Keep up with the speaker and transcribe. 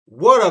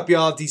What up,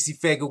 y'all?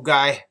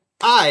 DCFAYGOGUY.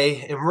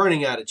 I am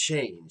running out of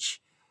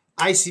change.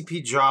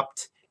 ICP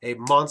dropped a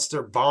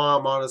monster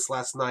bomb on us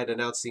last night,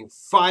 announcing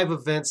 5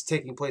 events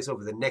taking place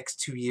over the next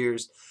 2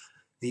 years.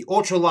 The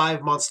Ultra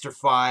Live Monster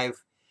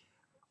 5.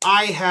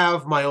 I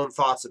have my own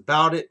thoughts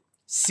about it.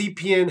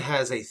 CPN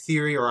has a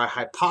theory or a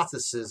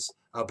hypothesis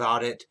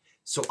about it,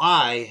 so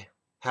I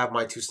have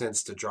my 2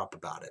 cents to drop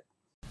about it.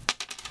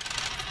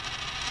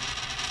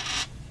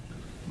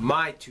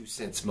 My 2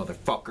 cents,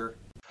 motherfucker.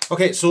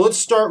 Okay, so let's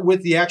start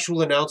with the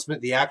actual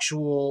announcement, the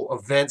actual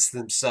events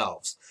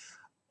themselves.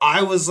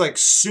 I was like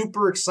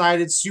super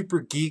excited,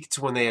 super geeked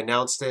when they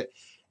announced it.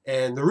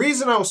 And the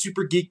reason I was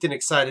super geeked and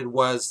excited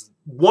was,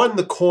 one,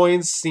 the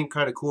coins seemed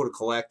kind of cool to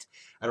collect.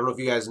 I don't know if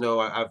you guys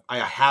know, I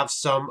have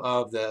some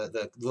of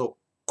the little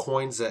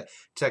coins that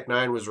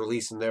Tech9 was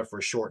releasing there for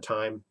a short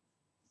time.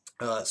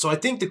 So I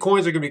think the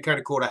coins are going to be kind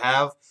of cool to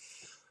have.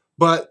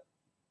 But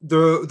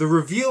the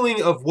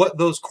revealing of what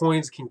those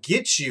coins can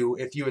get you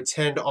if you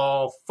attend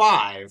all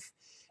 5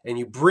 and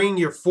you bring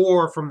your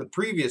 4 from the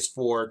previous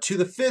 4 to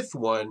the 5th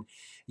one,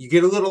 you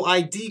get a little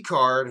ID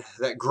card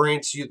that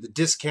grants you the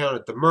discount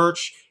at the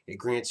merch. It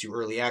grants you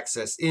early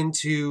access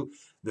into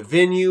the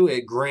venue.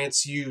 It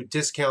grants you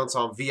discounts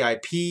on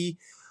VIP.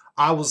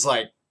 I was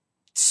like,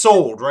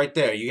 sold right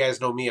there. You guys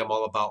know me, I'm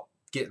all about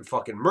getting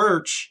fucking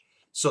merch.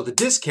 So the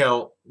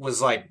discount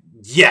was like,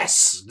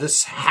 yes,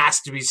 this has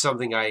to be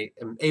something I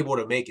am able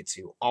to make it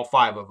to, all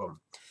 5 of them.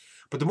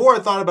 But the more I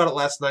thought about it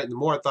last night and the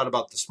more I thought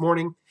about this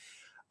morning,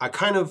 I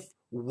kind of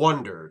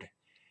wondered,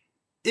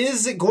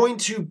 is it going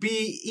to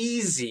be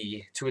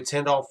easy to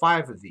attend all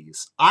 5 of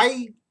these?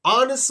 I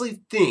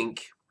honestly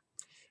think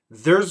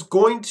there's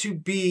going to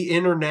be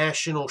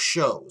international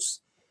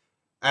shows.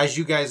 As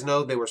you guys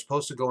know, they were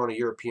supposed to go on a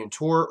European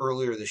tour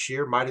earlier this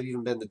year. Might have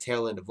even been the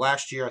tail end of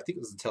last year. I think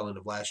it was the tail end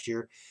of last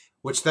year,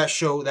 which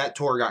that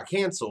tour got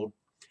canceled.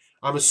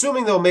 I'm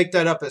assuming they'll make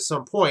that up at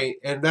some point,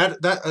 and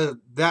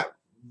that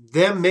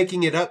them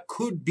making it up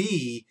could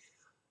be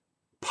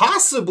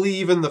possibly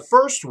even the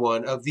first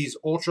one of these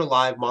Ultra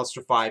Live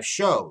Monster 5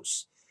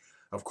 shows.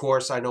 Of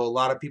course, I know a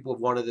lot of people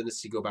have wanted to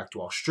see go back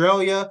to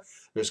Australia.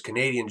 There's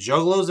Canadian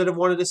juggalos that have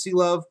wanted to see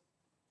Love.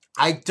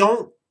 I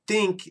don't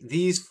think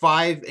these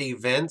 5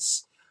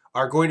 events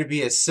are going to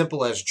be as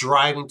simple as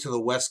driving to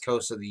the west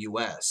coast of the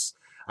U.S.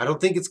 I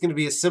don't think it's going to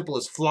be as simple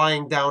as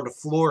flying down to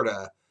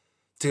Florida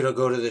to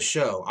go to the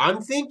show.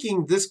 I'm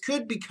thinking this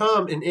could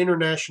become an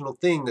international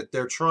thing that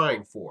they're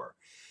trying for.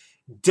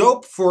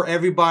 Dope for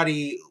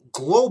everybody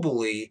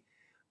globally,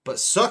 but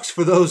sucks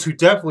for those who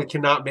definitely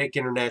cannot make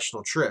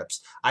international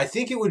trips. I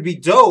think it would be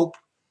dope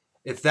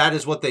if that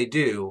is what they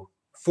do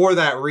for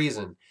that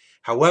reason.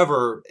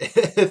 However,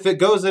 if it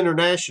goes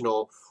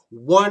international,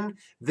 one,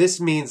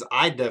 this means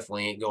I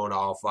definitely ain't going to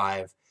all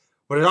 5.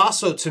 But it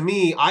also, to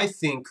me, I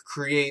think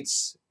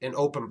creates an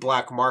open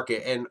black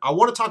market. And I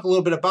want to talk a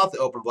little bit about the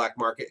open black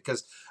market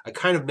because I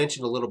kind of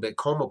mentioned a little bit.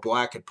 Coma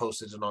Black had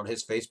posted it on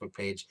his Facebook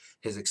page,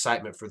 his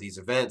excitement for these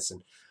events.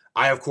 And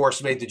I, of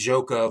course, made the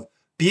joke of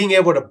being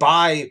able to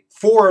buy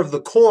 4 of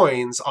the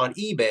coins on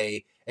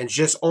eBay and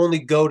just only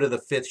go to the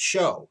 5th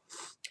show.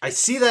 I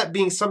see that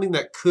being something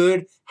that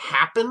could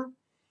happen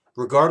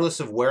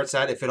regardless of where it's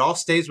at. If it all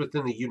stays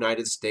within the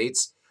United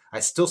States, I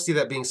still see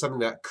that being something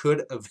that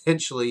could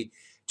eventually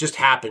just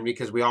happen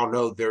because we all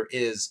know there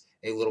is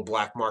a little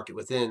black market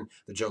within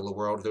the juggler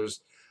world.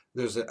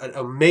 There's an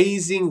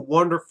amazing,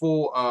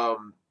 wonderful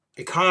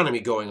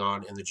economy going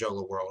on in the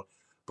juggler world,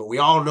 but we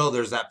all know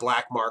there's that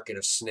black market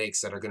of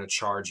snakes that are going to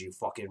charge you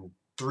fucking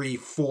 3,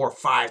 4,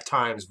 5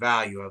 times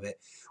value of it,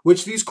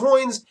 which these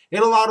coins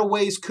in a lot of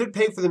ways could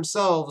pay for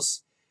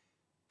themselves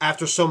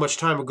after so much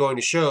time of going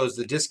to shows,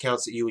 the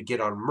discounts that you would get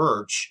on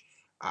merch,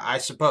 I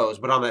suppose.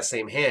 But on that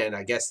same hand,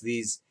 I guess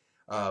these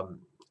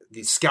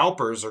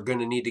scalpers are going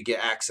to need to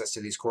get access to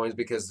these coins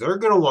because they're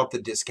going to want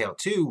the discount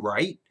too,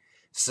 right?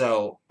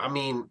 So, I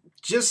mean,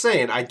 just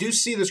saying, I do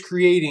see this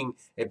creating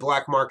a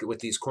black market with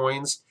these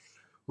coins.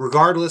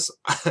 Regardless,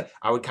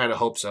 I would kind of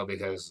hope so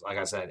because, like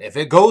I said, if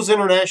it goes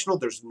international,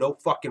 there's no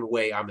fucking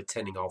way I'm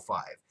attending all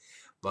 5.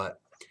 But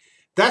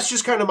that's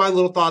just kind of my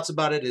little thoughts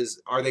about it is,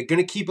 are they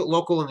going to keep it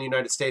local in the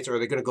United States or are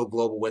they going to go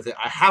global with it?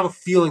 I have a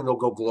feeling they'll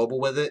go global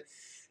with it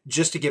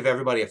just to give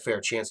everybody a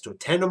fair chance to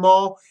attend them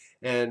all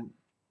and,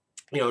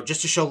 you know,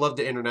 just to show love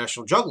to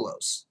international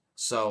juggalos.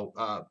 So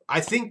I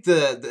think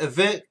the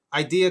event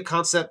idea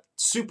concept,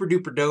 super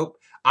duper dope.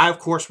 I, of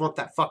course, want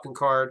that fucking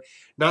card.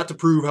 Not to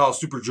prove how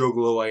super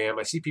juggalo I am.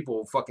 I see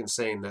people fucking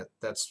saying that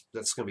that's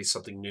going to be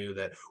something new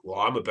that, well,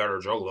 I'm a better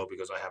juggalo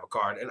because I have a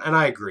card. And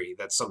I agree.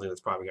 That's something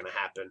that's probably going to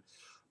happen.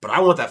 But I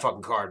want that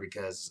fucking card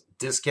because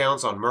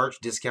discounts on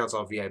merch, discounts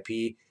on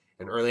VIP,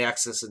 and early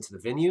access into the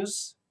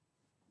venues,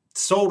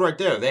 sold right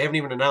there. They haven't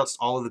even announced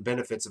all of the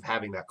benefits of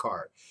having that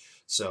card.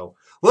 So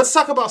let's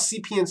talk about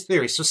CPN's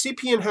theory. So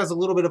CPN has a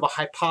little bit of a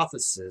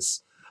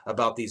hypothesis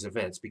about these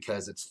events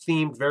because it's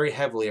themed very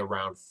heavily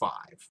around 5.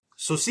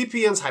 So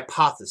CPN's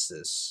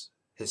hypothesis,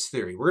 his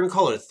theory, we're going to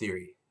call it a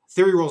theory.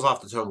 Theory rolls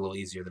off the tongue a little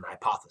easier than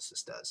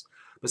hypothesis does.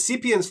 But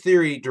CPN's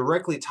theory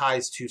directly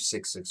ties to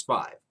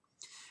 665.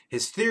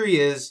 His theory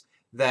is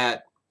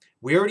that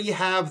we already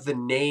have the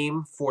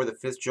name for the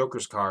 5th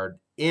Joker's card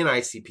in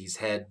ICP's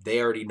head. They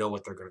already know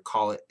what they're going to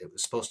call it. It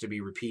was supposed to be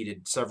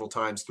repeated several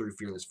times through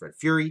Fearless Fred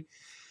Fury.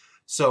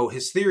 So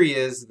his theory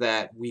is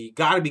that we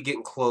got to be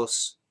getting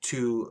close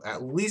to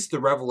at least the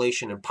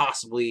revelation and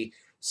possibly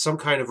some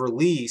kind of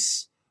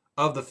release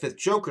of the 5th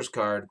Joker's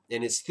card.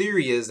 And his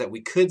theory is that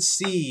we could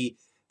see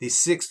the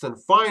 6th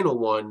and final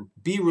one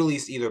be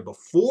released either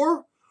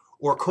before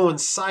or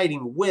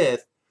coinciding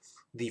with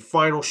the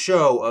final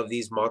show of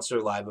these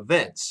Monster Live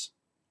events,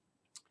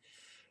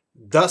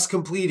 thus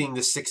completing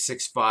the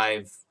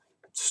 665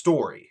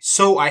 story.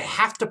 So I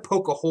have to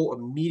poke a hole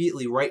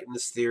immediately right in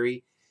this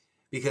theory,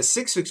 because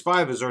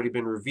 665 has already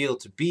been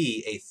revealed to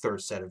be a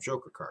 3rd set of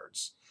Joker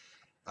cards.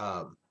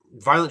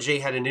 Violent J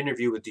had an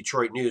interview with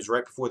Detroit News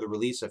right before the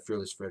release of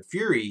Fearless Fred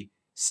Fury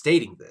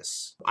stating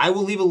this. I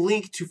will leave a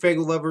link to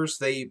Faygo Lovers.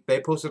 They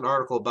posted an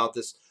article about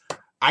this.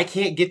 I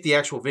can't get the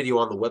actual video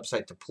on the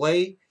website to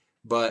play,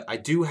 but I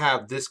do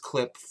have this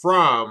clip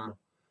from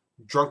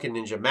Drunken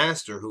Ninja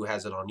Master, who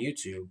has it on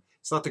YouTube.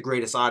 It's not the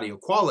greatest audio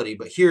quality,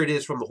 but here it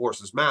is from the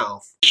horse's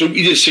mouth. So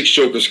we did 6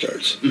 Joker's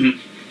cards.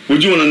 We're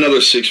doing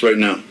another 6 right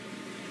now.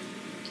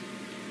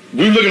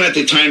 We're looking at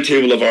the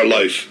timetable of our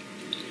life.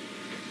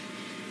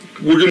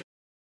 We're going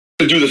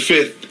to do the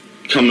 5th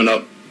coming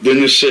up, then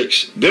the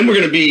 6th. Then we're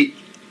going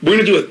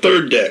to do a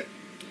 3rd deck.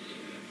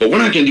 But we're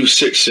not going to do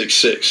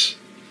 666.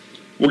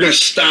 We're going to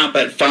stop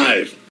at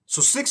 5.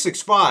 So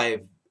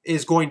 665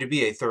 is going to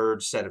be a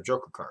 3rd set of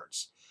Joker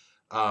cards.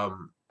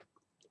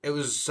 It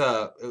was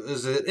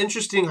an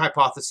interesting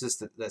hypothesis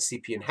that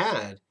CPN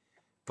had,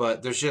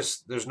 but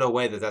there's no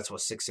way that that's what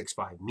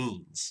 665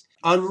 means.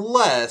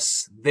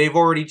 Unless they've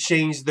already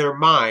changed their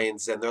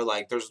minds and they're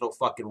like, there's no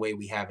fucking way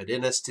we have it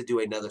in us to do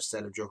another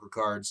set of Joker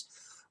cards.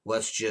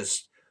 Let's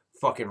just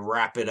fucking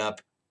wrap it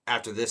up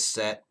after this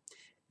set.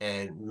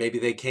 And maybe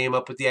they came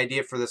up with the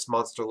idea for this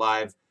Monster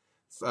Live,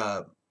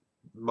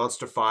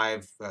 Monster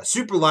 5,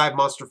 Super Live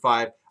Monster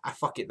 5.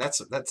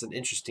 That's an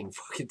interesting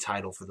fucking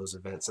title for those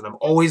events, and I'm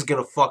always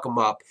gonna fuck them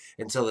up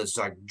until it's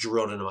like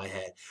drilled into my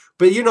head.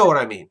 But you know what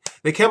I mean.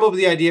 They came up with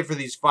the idea for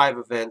these 5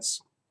 events,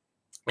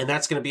 and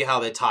that's gonna be how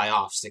they tie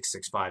off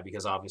 665,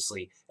 because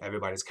obviously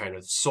everybody's kind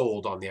of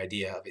sold on the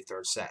idea of a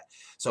 3rd set.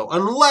 So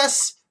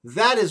unless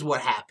that is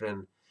what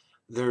happened,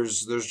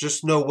 there's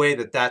just no way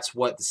that that's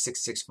what the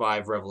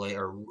 665 revelation,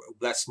 or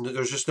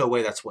there's just no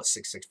way that's what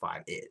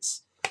 665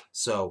 is.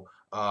 So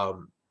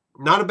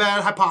not a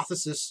bad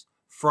hypothesis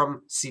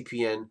from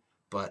CPN,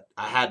 but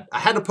I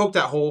had to poke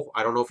that hole.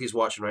 I don't know if he's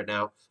watching right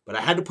now, but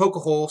I had to poke a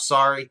hole.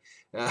 Sorry,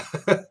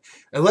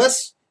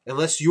 unless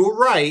you're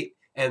right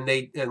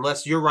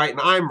unless you're right and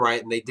I'm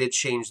right, and they did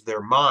change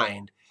their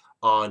mind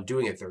on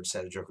doing a 3rd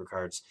set of Joker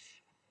cards.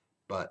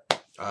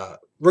 But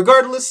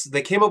regardless,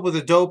 they came up with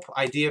a dope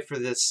idea for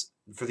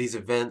these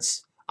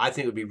events. I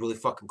think it would be really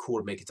fucking cool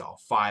to make it to all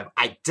 5.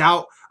 I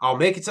doubt I'll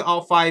make it to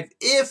all 5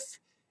 if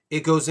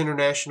it goes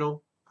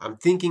international. I'm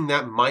thinking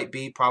that might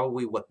be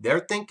probably what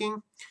they're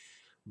thinking.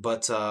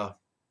 But,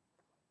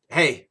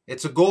 hey,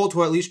 it's a goal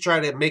to at least try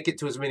to make it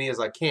to as many as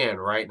I can,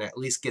 right? And at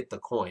least get the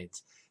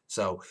coins.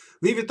 So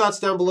leave your thoughts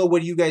down below.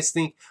 What do you guys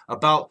think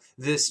about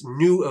this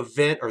new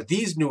event, or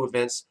these new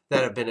events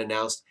that have been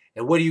announced?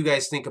 And what do you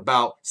guys think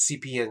about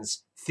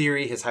CPN's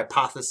theory, his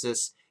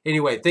hypothesis?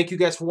 Anyway, thank you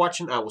guys for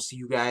watching. I will see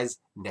you guys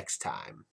next time.